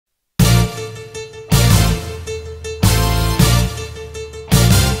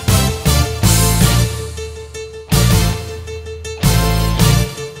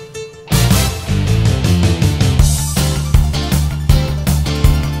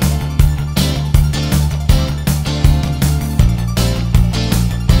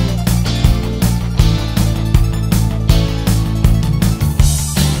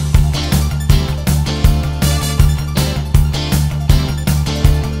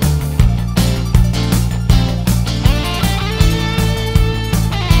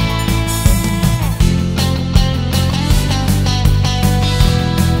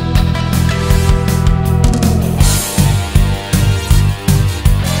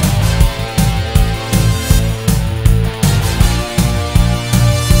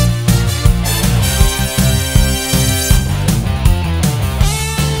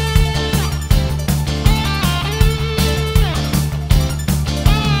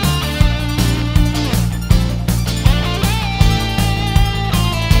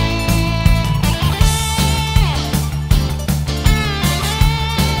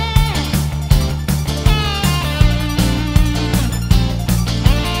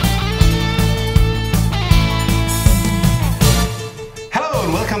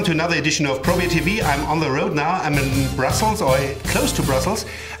another edition of Probier TV. I'm on the road now. I'm in Brussels, or close to Brussels,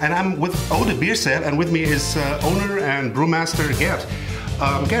 and I'm with Oud Beersel, and with me is owner and brewmaster Gert.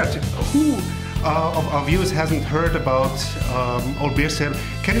 Gert, who of our viewers hasn't heard about Oud Beersel?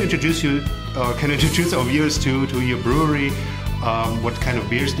 Can you introduce our viewers to your brewery? What kind of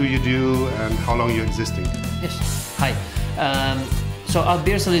beers do you do, and how long are you existing? Yes. Hi. So Oud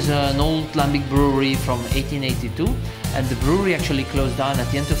Beersel is an old lambic brewery from 1882, and the brewery actually closed down at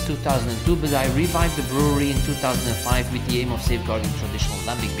the end of 2002, but I revived the brewery in 2005 with the aim of safeguarding traditional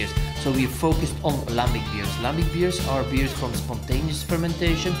lambic beers. So we focused on lambic beers. Lambic beers are beers from spontaneous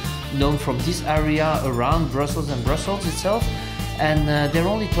fermentation, known from this area around Brussels and Brussels itself. And there are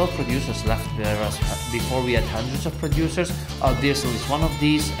only 12 producers left, whereas before we had hundreds of producers. Oud Beersel is one of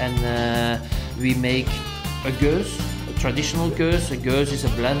these, and we make a gueuse, a traditional gueuse. A gueuse is a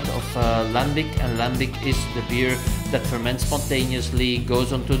blend of lambic, and lambic is the beer that ferments spontaneously,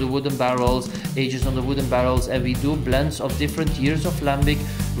 goes onto the wooden barrels, ages on the wooden barrels, and we do blends of different years of lambic,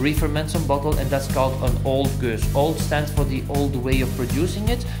 re-ferments on bottle, and that's called an old gueuse. Old stands for the old way of producing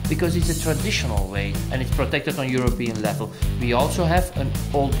it, because it's a traditional way, and it's protected on European level. We also have an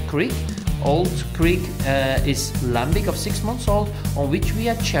old kriek. Old kriek is lambic of 6 months old, on which we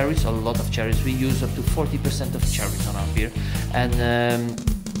add cherries, a lot of cherries. We use up to 40% of cherries on our beer, and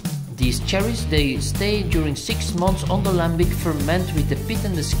these cherries, they stay during 6 months on the lambic, ferment with the pit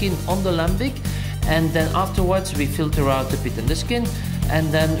and the skin on the lambic, and then afterwards we filter out the pit and the skin,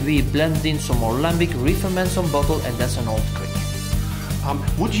 and then we blend in some more lambic, re-ferment on bottle, and that's an old kriek.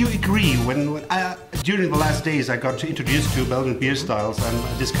 Would you agree, when during the last days I got introduced to Belgian beer styles and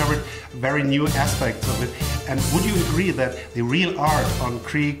I discovered very new aspects of it, and would you agree that the real art on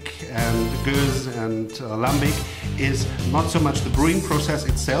kriek and gueuse and lambic is not so much the brewing process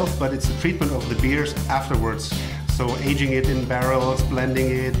itself, but it's the treatment of the beers afterwards? So aging it in barrels,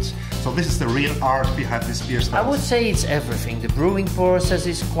 blending it. So this is the real art behind this beer style. I would say it's everything. The brewing process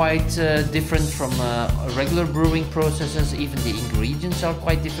is quite different from regular brewing processes. Even the ingredients are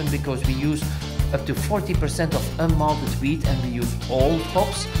quite different, because we use up to 40% of unmalted wheat, and we use old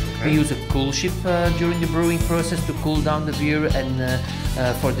hops. Okay. We use a cool ship during the brewing process to cool down the beer and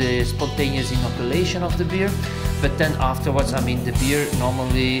for the spontaneous inoculation of the beer. But then afterwards, I mean, the beer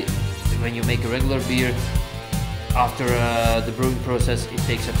normally, when you make a regular beer, after the brewing process, it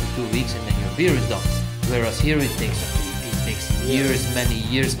takes up to 2 weeks, and then your beer is done. Whereas here it takes years, many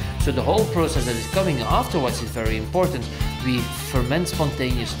years. So the whole process that is coming afterwards is very important. We ferment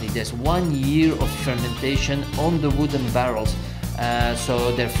spontaneously. There's 1 year of fermentation on the wooden barrels.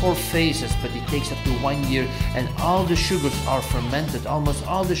 So there are 4 phases, but it takes up to 1 year, and all the sugars are fermented. Almost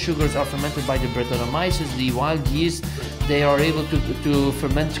all the sugars are fermented by the Brettanomyces, the wild yeast. They are able to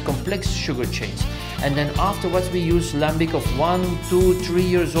ferment complex sugar chains. And then afterwards we use lambic of 1, 2, 3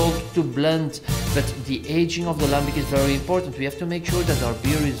 years old to blend. But the aging of the lambic is very important. We have to make sure that our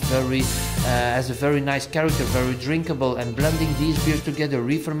beer is has a very nice character, very drinkable, and blending these beers together,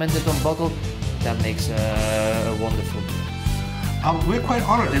 re-fermented on bottle, that makes a wonderful beer. We're quite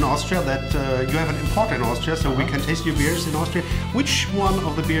honored in Austria that you have an import in Austria, so we can taste your beers in Austria. Which one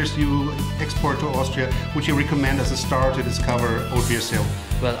of the beers you export to Austria would you recommend as a start to discover Oud Beersel?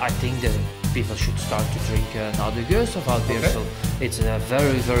 Well, I think that people should start to drink another gueuse of Oud Beersel. Okay. It's a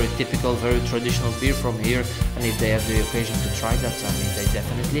very, very typical, very traditional beer from here, and if they have the occasion to try that, I mean, they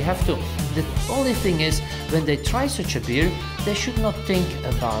definitely have to. The only thing is, when they try such a beer, they should not think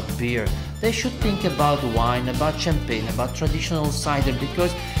about beer. They should think about wine, about champagne, about traditional cider,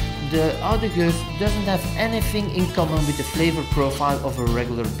 because the Oud Beersel doesn't have anything in common with the flavor profile of a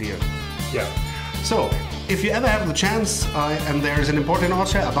regular beer. Yeah. So, if you ever have the chance, and there is an import in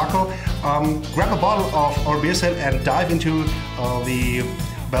Austria, a Baco, grab a bottle of Oud Beersel and dive into the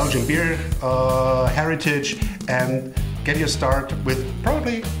Belgian beer heritage and get your start with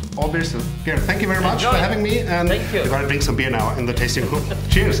probably Oud Beersel. Gert, thank you very much for having me, and thank you. we're going to drink some beer now in the tasting room.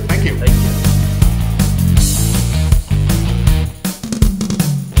 Cheers, thank you. Thank you.